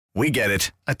We get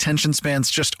it. Attention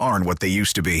spans just aren't what they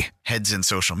used to be. Heads in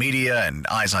social media and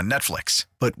eyes on Netflix.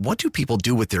 But what do people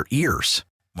do with their ears?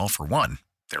 Well, for one,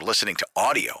 they're listening to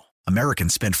audio.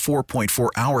 Americans spend 4.4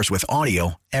 hours with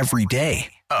audio every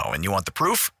day. Oh, and you want the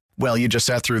proof? Well, you just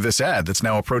sat through this ad that's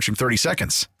now approaching 30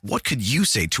 seconds. What could you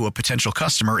say to a potential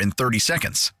customer in 30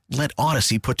 seconds? Let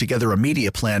Odyssey put together a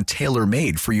media plan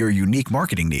tailor-made for your unique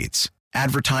marketing needs.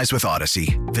 Advertise with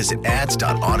Odyssey. Visit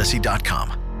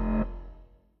ads.odyssey.com.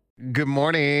 Good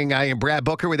morning. I am Brad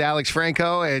Booker with Alex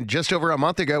Franco, and just over a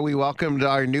month ago, we welcomed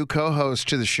our new co-host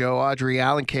to the show. Audrey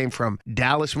Allen came from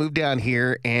Dallas, moved down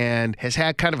here, and has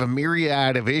had kind of a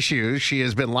myriad of issues. She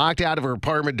has been locked out of her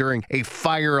apartment during a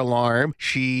fire alarm.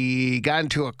 She got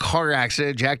into a car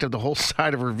accident, jacked up the whole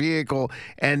side of her vehicle,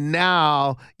 and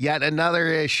now yet another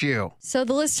issue. So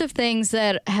the list of things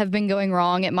that have been going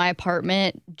wrong at my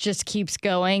apartment just keeps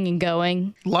going and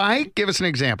going. Like? Give us an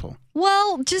example.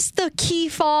 Well, just the key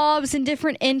fobs and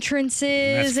different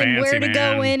entrances and where to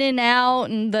go in and out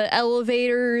and the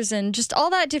elevators and just all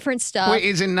that different stuff. Wait,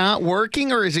 is it not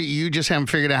working or is it you just haven't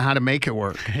figured out how to make it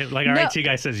work? Like our IT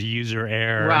guy says, user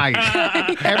error. Right.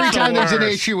 Every time there's an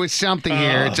issue with something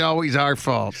here, it's always our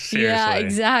fault. Seriously. Yeah,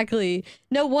 exactly.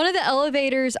 No, one of the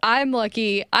elevators, I'm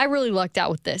lucky. I really lucked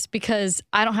out with this because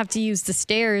I don't have to use the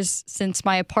stairs since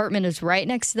my apartment is right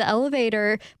next to the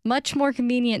elevator. Much more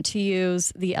convenient to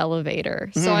use the elevator.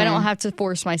 So I don't have to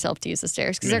force myself to use the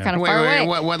stairs because they're kind of far away.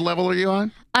 What level are you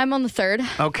on? I'm on the third.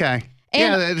 Okay.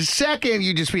 And the second,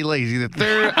 you just be lazy. The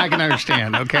third, I can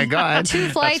understand. Okay, go ahead. 2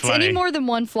 flights, any more than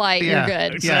 1 flight, you're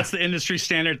good. So that's the industry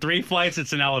standard. 3 flights,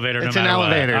 it's an elevator. It's an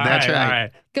elevator. That's right. All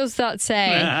right. Goes without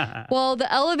saying. Well,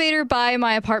 the elevator by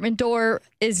my apartment door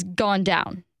is gone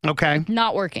down. Okay.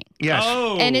 Not working. Yes.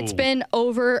 Oh. And it's been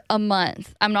over a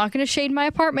month. I'm not going to shade my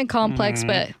apartment complex,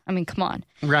 but I mean, come on.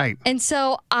 Right. And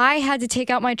so I had to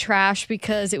take out my trash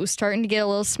because it was starting to get a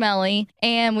little smelly,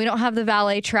 and we don't have the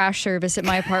valet trash service at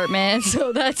my apartment,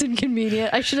 so that's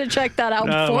inconvenient. I should have checked that out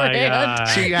beforehand.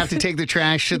 So you have to take the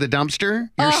trash to the dumpster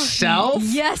yourself?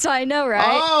 Yes, I know,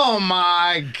 right? Oh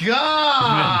my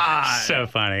God. So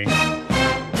funny.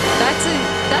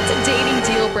 That's a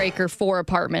dating deal breaker for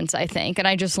apartments, I think. And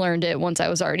I just learned it once I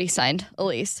was already signed a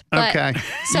lease. But, okay.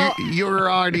 So you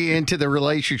were already into the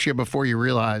relationship before you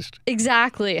realized.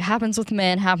 Exactly. It happens with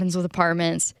men, happens with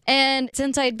apartments. And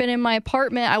since I'd been in my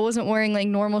apartment, I wasn't wearing like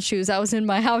normal shoes. I was in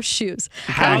my house shoes.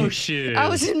 House shoes. I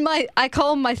was in I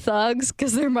call them my thugs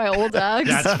because they're my old Uggs.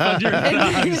 That's fun.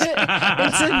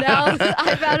 And so now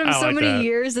I've had them so like many that.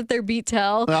 years that they're beat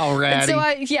tell. All And so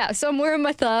ratty. so I'm wearing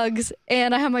my thugs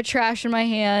and I have my trash in my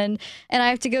hand and I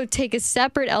have to go take a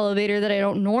separate elevator that I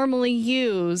don't normally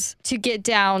use to get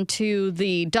down to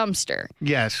the dumpster.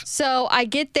 Yes. So I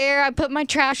get there, I put my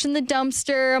trash in the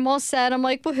dumpster, I'm all set, I'm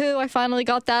like, woohoo, I finally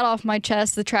got that off my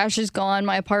chest, the trash is gone,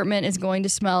 my apartment is going to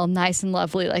smell nice and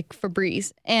lovely like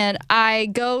Febreze. And I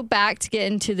go back to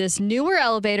get into this newer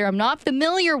elevator I'm not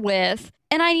familiar with,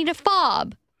 and I need a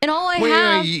fob. And all I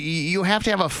have... Wait, you have to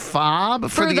have a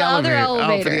fob For the the other elevator. Oh,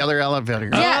 for elevator. the other elevator.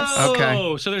 Yes. Oh,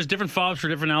 Okay. so there's different fobs for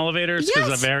different elevators because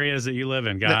Yes. of areas that you live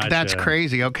in. Gotcha. That's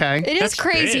crazy. Okay. It is That's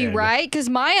crazy, big. right? Because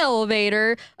my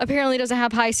elevator apparently doesn't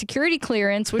have high security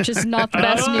clearance, which is not the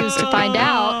best news to find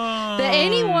out. That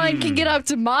anyone can get up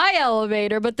to my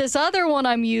elevator, but this other one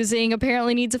I'm using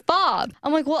apparently needs a fob.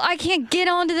 I'm like, well, I can't get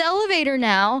onto the elevator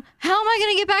now. How am I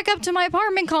going to get back up to my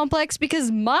apartment complex because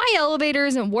my elevator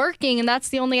isn't working and that's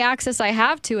the only access I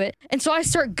have to it? And so I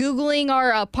start Googling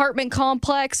our apartment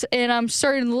complex and I'm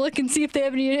starting to look and see if they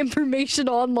have any information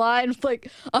online,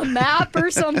 like a map or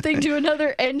something to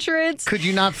another entrance. Could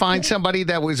you not find somebody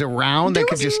that was around There that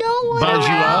could was just no one buzz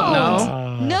you around.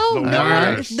 up? No. No, the no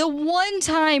one. worst. The one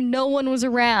time no one was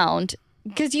around.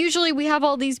 Because usually we have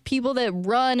all these people that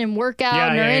run and work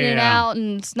out and are in and out,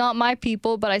 and it's not my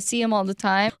people, but I see them all the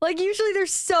time. Like, usually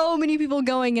there's so many people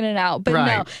going in and out, but no.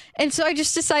 Right. And so I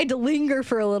just decide to linger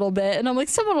for a little bit, and I'm like,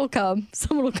 someone will come.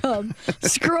 Someone will come.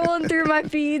 Scrolling through my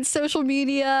feeds, social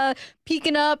media,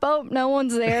 peeking up. Oh, no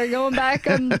one's there. Going back,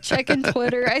 I'm checking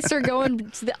Twitter. I start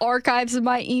going to the archives of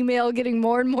my email, getting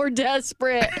more and more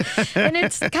desperate. And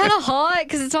it's kind of hot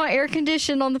because it's not air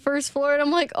conditioned on the first floor, and I'm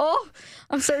like, oh,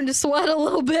 I'm starting to sweat a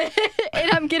little bit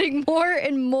and I'm getting more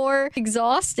and more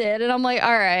exhausted. And I'm like,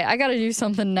 all right, I got to do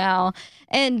something now.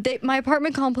 And my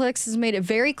apartment complex has made it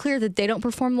very clear that they don't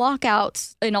perform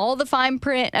lockouts in all the fine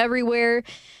print everywhere.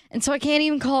 And so I can't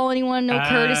even call anyone, no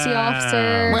courtesy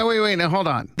officer. Wait. Now, hold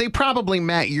on. They probably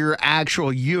met your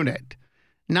actual unit,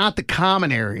 not the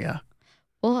common area.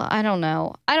 Well, I don't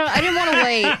know. I didn't want to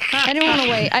wait. I didn't want to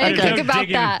wait. I didn't think about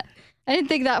that. I didn't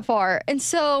think that far. And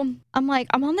so I'm like,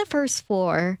 I'm on the first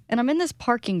floor and I'm in this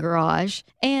parking garage.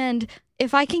 And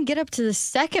if I can get up to the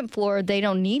second floor, they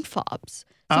don't need fobs.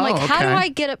 So I'm like, how do I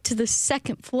get up to the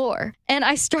second floor? And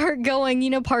I start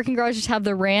going, parking garages have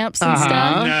the ramps and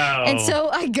stuff. No. And so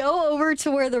I go over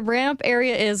to where the ramp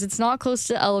area is. It's not close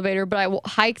to the elevator, but I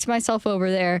hiked myself over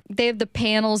there. They have the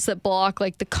panels that block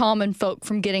like the common folk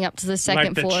from getting up to the second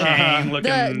like the floor. chain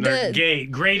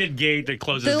looking grated gate that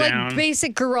closes the down.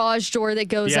 Basic garage door that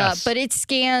goes up, but it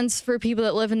scans for people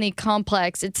that live in the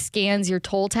complex. It scans your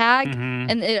toll tag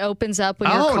and it opens up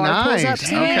when your car pulls up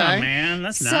to Okay, it. man,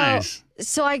 that's nice.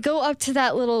 So I go up to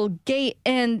that little gate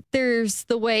and there's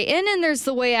the way in and there's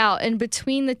the way out. And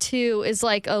between the two is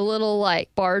like a little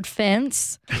like barred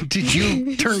fence. Did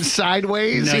you turn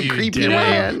sideways No, and you creep your didn't.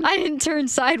 way in? I didn't turn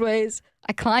sideways.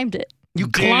 I climbed it. You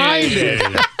climbed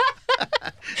it.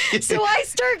 So I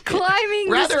start climbing.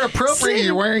 Rather appropriate,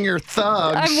 you're wearing your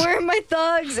thugs. I'm wearing my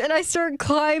thugs and I start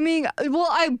climbing. Well,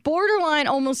 I borderline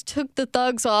almost took the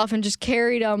thugs off and just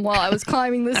carried them while I was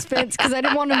climbing this fence because I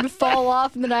didn't want them to fall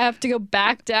off and then I have to go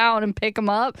back down and pick them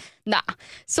up. Nah.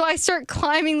 So I start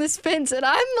climbing this fence and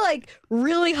I'm like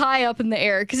really high up in the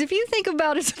air because if you think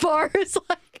about as far as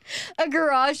like a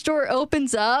garage door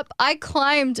opens up, I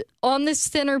climbed on this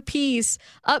center piece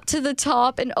up to the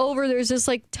top and over there's this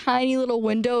like tiny little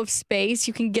window of space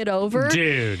you can get over.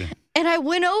 Dude. And I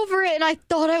went over it and I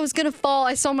thought I was going to fall.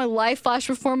 I saw my life flash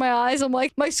before my eyes. I'm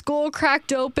like, my skull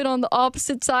cracked open on the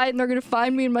opposite side and they're going to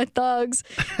find me and my thugs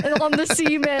and on the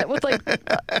cement with like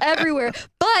everywhere.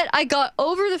 But I got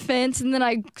over the fence and then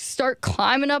I start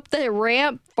climbing up the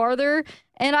ramp farther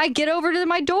and I get over to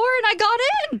my door and I got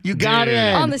in. You got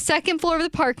in. On the second floor of the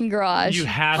parking garage. You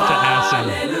have to ask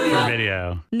him for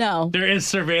video. No. There is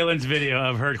surveillance video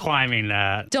of her climbing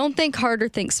that. Don't think harder,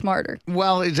 think smarter.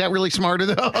 Well, is that really smarter,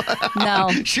 though? No.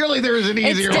 Surely there is an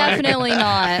easier It's way. definitely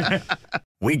not.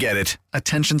 We get it.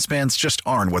 Attention spans just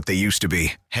aren't what they used to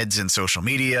be. Heads in social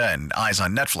media and eyes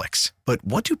on Netflix. But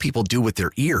what do people do with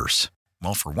their ears?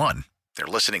 Well, for one, they're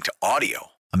listening to audio.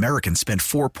 Americans spend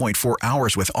 4.4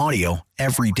 hours with audio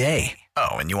every day.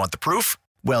 Oh, and you want the proof?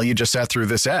 Well, you just sat through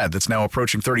this ad that's now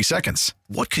approaching 30 seconds.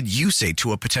 What could you say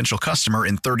to a potential customer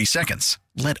in 30 seconds?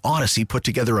 Let Odyssey put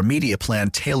together a media plan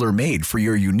tailor-made for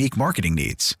your unique marketing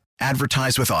needs.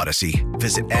 Advertise with Odyssey.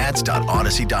 Visit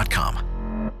ads.odyssey.com.